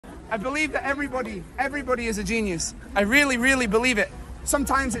I believe that everybody is a genius. I really, really believe it.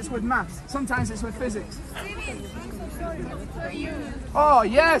 Sometimes it's with maths, sometimes it's with physics. Oh,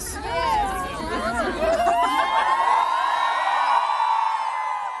 yes!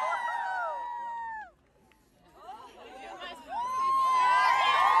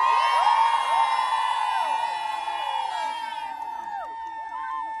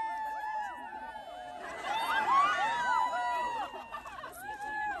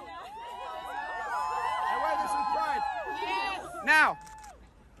 Now,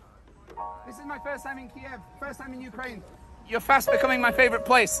 this is my first time in Kiev, first time in Ukraine. You're fast becoming my favorite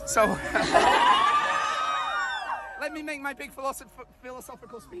place, so let me make my big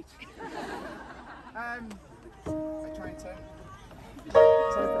philosophical speech. I try and turn.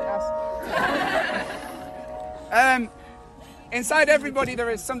 Sorry for the ass. Inside everybody there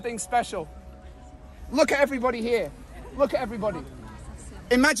is something special. Look at everybody here. Look at everybody.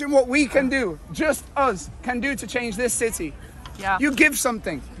 Imagine what we can do, just us, can do to change this city. Yeah. You give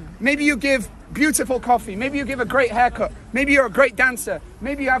something. Maybe you give beautiful coffee. Maybe you give a great haircut. Maybe you're a great dancer.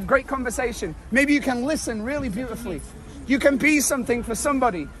 Maybe you have great conversation. Maybe you can listen really beautifully. You can be something for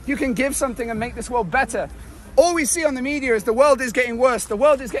somebody. You can give something and make this world better. All we see on the media is the world is getting worse. The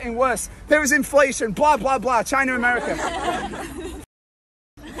world is getting worse. There is inflation, blah, blah, blah. China, America.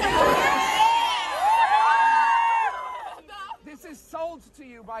 This is sold to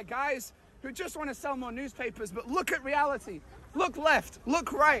you by guys who just want to sell more newspapers, but look at reality. Look left,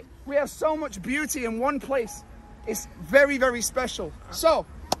 look right. We have so much beauty in one place. It's very, very special. So,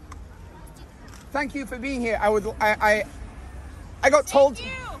 thank you for being here. I got told.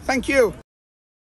 Thank you.